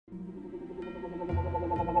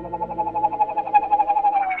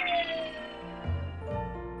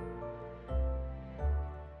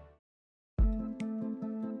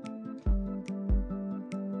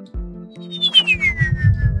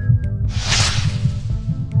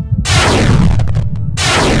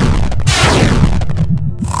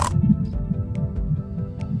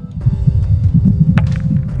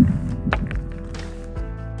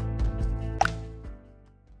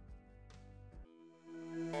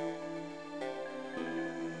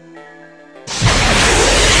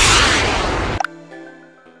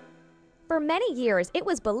For many years, it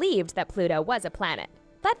was believed that Pluto was a planet.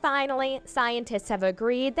 But finally, scientists have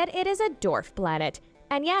agreed that it is a dwarf planet.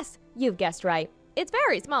 And yes, you've guessed right, it's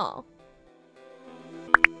very small.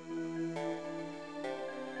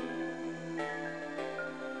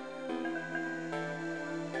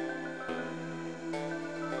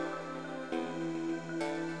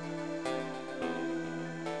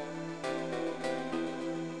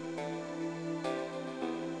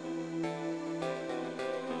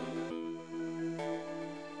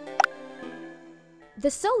 The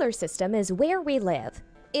solar system is where we live.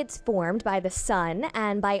 It's formed by the sun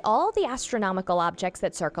and by all the astronomical objects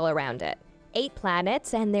that circle around it. 8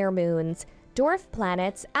 planets and their moons, dwarf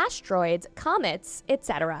planets, asteroids, comets,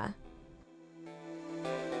 etc.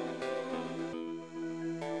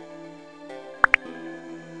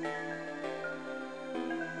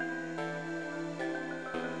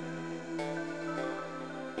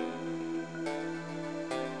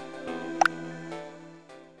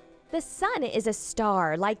 The sun is a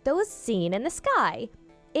star like those seen in the sky.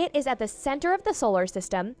 It is at the center of the solar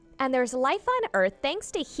system, and there's life on Earth thanks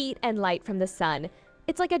to heat and light from the sun.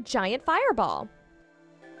 It's like a giant fireball.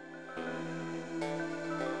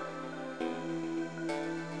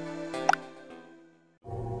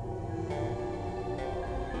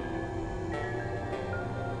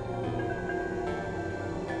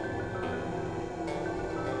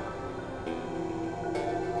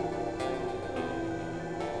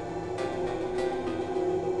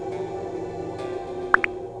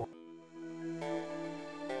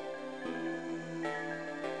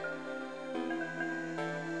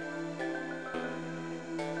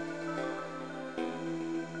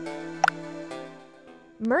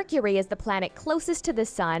 Mercury is the planet closest to the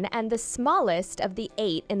sun and the smallest of the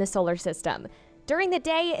 8 in the solar system. During the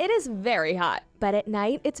day, it is very hot, but at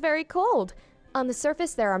night, it's very cold. On the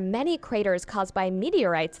surface, there are many craters caused by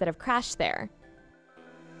meteorites that have crashed there.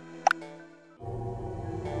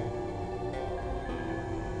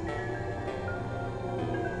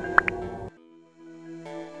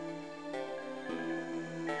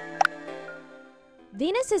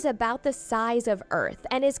 Venus is about the size of Earth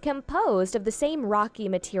and is composed of the same rocky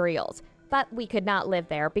materials, but we could not live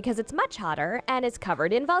there because it's much hotter and is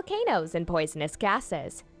covered in volcanoes and poisonous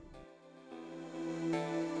gases.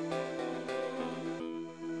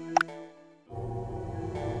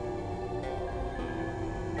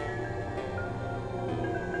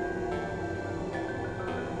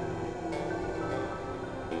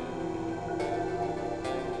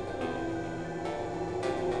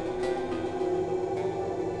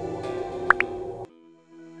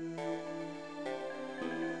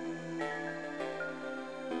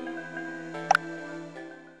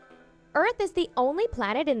 Earth is the only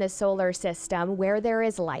planet in the solar system where there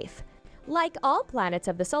is life. Like all planets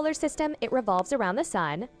of the solar system, it revolves around the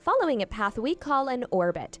sun, following a path we call an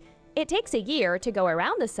orbit. It takes a year to go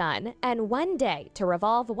around the sun and 1 day to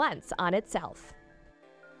revolve once on itself.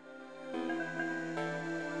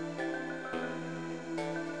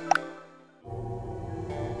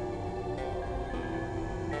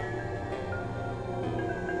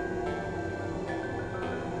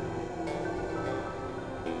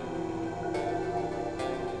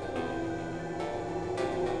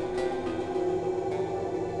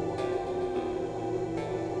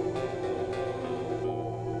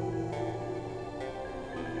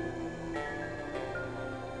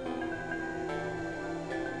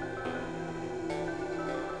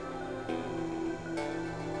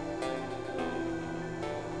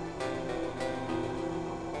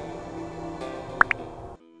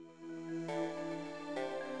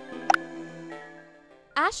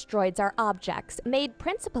 Asteroids are objects made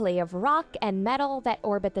principally of rock and metal that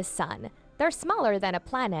orbit the sun. They're smaller than a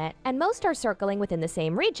planet, and most are circling within the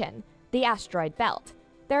same region, the asteroid belt.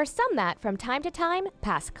 There are some that, from time to time,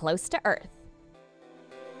 pass close to Earth.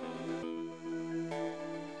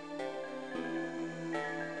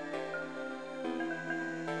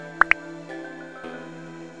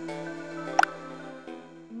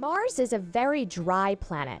 Mars is a very dry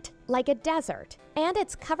planet, like a desert, and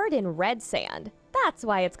it's covered in red sand. That's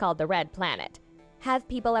why it's called the Red Planet. Have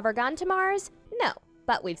people ever gone to Mars? No,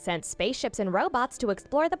 but we've sent spaceships and robots to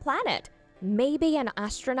explore the planet. Maybe an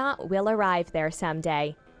astronaut will arrive there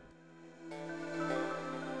someday.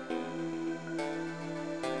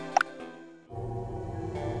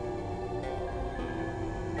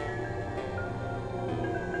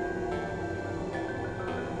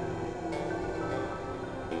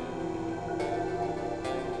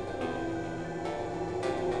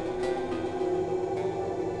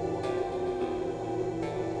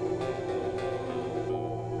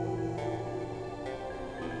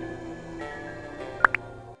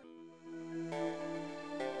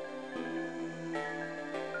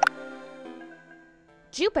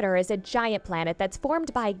 Jupiter is a giant planet that's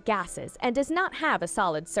formed by gases and does not have a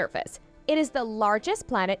solid surface. It is the largest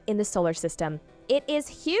planet in the solar system. It is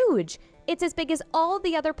huge. It's as big as all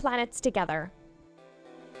the other planets together.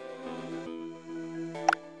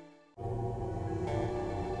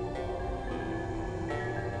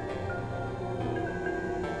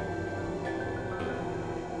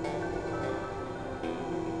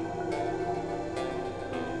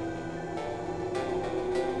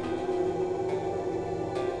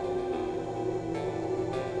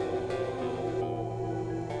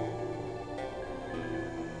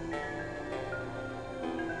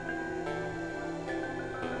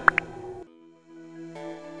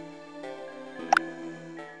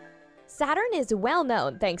 Saturn is well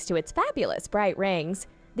known thanks to its fabulous bright rings.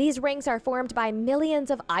 These rings are formed by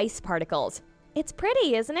millions of ice particles. It's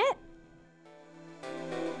pretty, isn't it?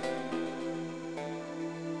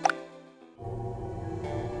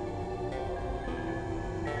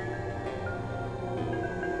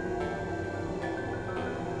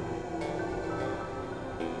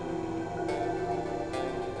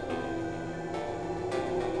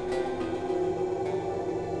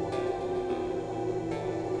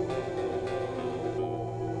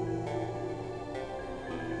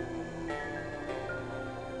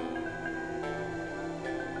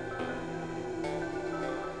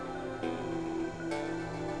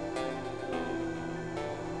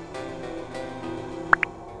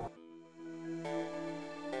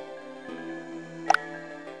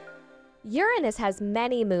 Uranus has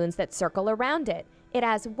many moons that circle around it. It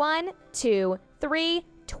has 1, 2, 3,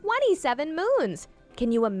 27 moons.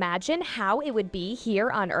 Can you imagine how it would be here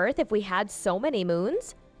on Earth if we had so many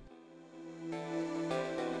moons?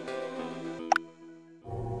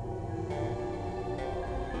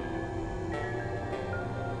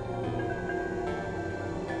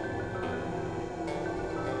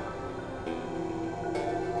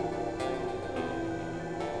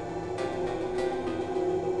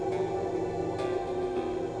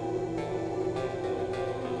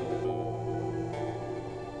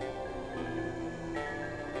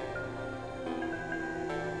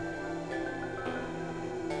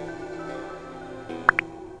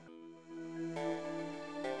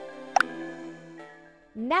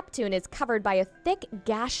 Neptune is covered by a thick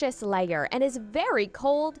gaseous layer and is very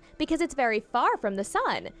cold because it's very far from the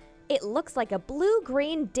sun. It looks like a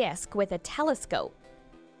blue-green disk with a telescope.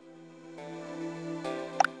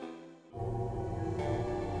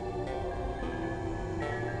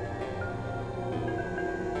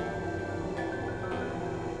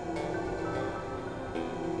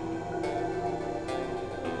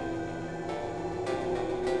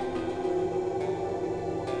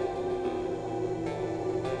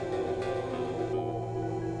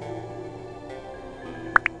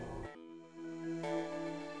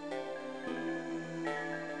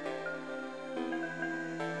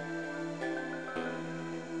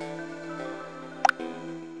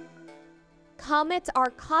 Comets are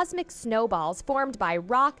cosmic snowballs formed by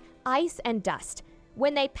rock, ice, and dust.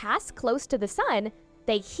 When they pass close to the sun,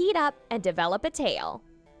 they heat up and develop a tail.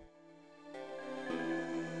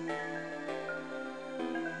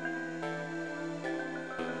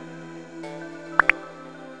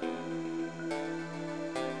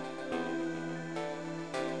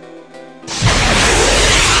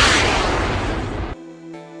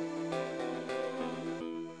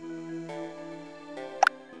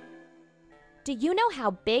 Do you know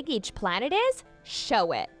how big each planet is?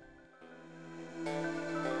 Show it.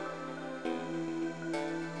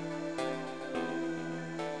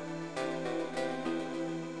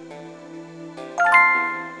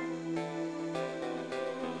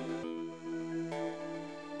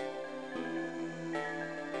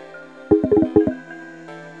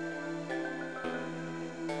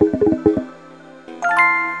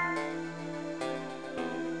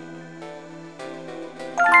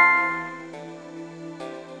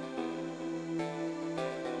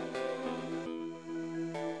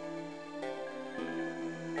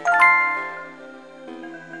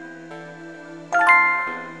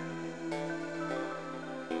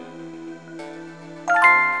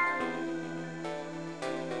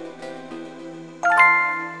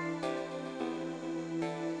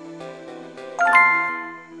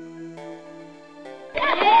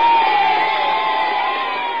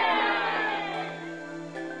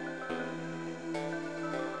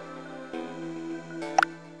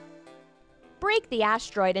 Break the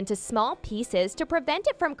asteroid into small pieces to prevent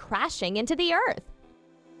it from crashing into the Earth.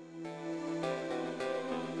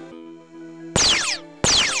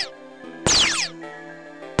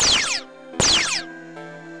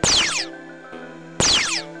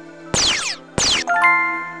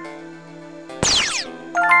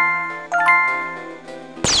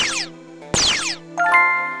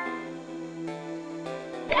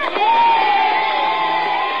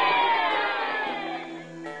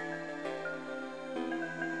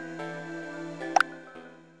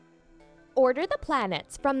 order the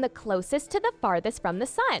planets from the closest to the farthest from the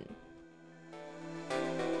sun.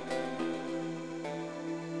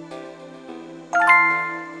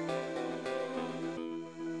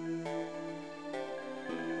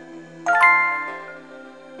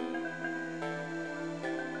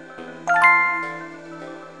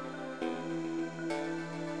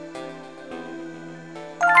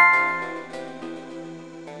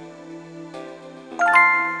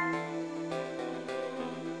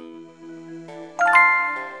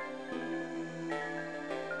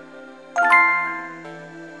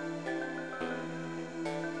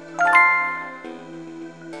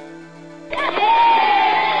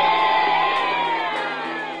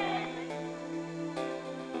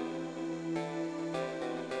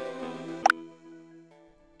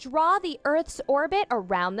 Draw the Earth's orbit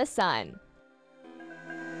around the sun.